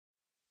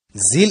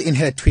Zeal in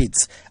her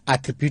tweets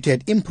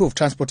attributed improved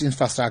transport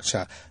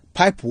infrastructure,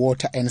 pipe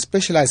water and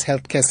specialized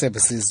healthcare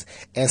services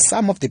as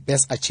some of the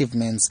best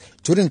achievements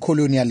during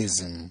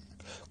colonialism.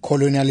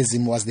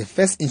 Colonialism was the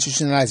first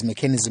institutionalized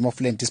mechanism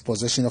of land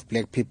dispossession of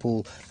black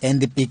people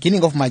and the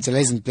beginning of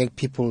marginalizing black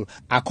people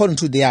according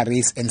to their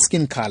race and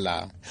skin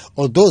color.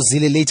 Although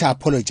Zille later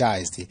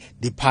apologized,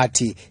 the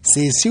party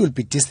says she will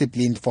be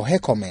disciplined for her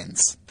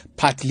comments.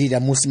 Party leader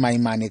Musi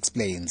Maimane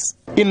explains.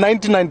 In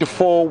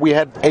 1994, we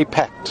had a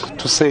pact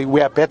to say we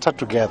are better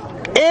together.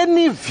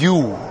 Any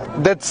view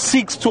that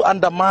seeks to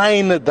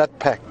undermine that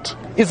pact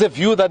is a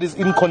view that is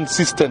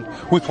inconsistent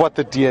with what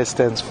the DA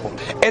stands for.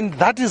 And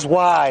that is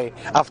why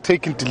I've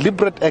taken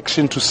deliberate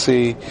action to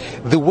say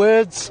the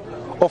words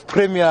of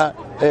Premier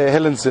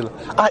Helen Zille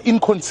are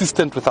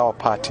inconsistent with our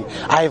party.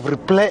 I have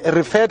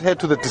referred her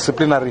to the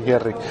disciplinary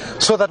hearing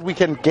so that we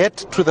can get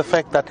to the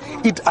fact that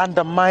it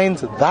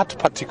undermines that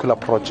particular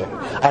project.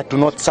 I do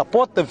not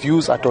support the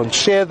views, I don't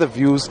share the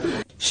views.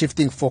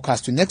 Shifting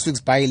focus to next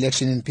week's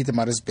by-election in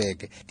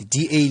Pietermaritzburg, the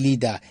DA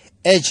leader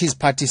urged his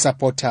party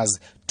supporters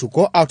to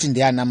go out in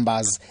their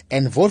numbers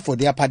and vote for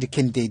their party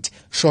candidate,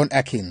 Shaun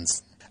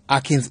Atkins.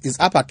 Atkins is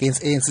up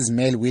against ANC's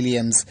Mel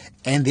Williams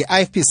and the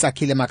IFP's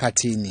Sakile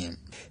Makhathini.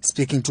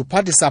 Speaking to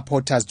party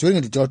supporters during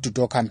the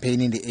door-to-door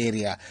campaign in the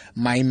area,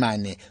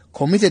 Maimane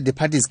committed the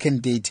party's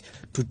candidate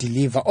to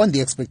deliver on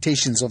the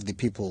expectations of the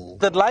people.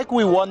 That like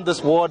we won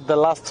this ward the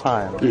last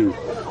time,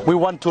 we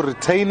want to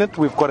retain it.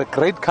 We've got a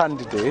great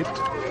candidate.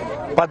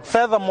 But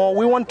furthermore,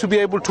 we want to be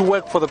able to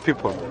work for the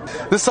people.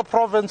 This is a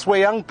province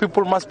where young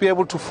people must be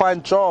able to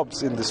find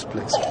jobs in this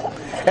place.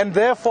 And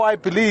therefore, I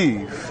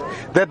believe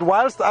that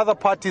whilst other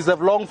parties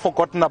have long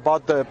forgotten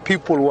about the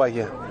people who are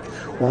here,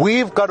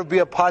 we've got to be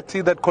a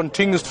party that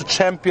continues to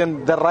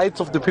champion the rights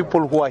of the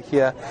people who are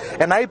here.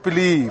 And I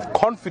believe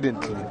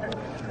confidently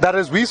that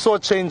as we saw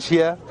change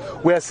here,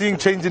 we are seeing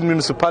change in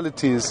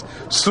municipalities.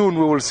 Soon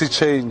we will see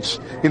change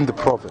in the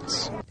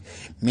province.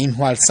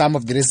 Meanwhile, some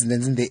of the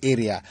residents in the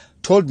area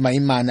told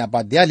Maimane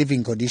about their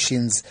living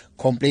conditions,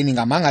 complaining,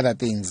 among other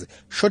things,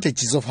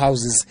 shortages of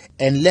houses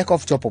and lack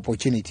of job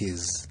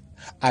opportunities.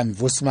 I'm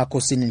Vosima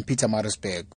Kosin in Pietermaritzburg.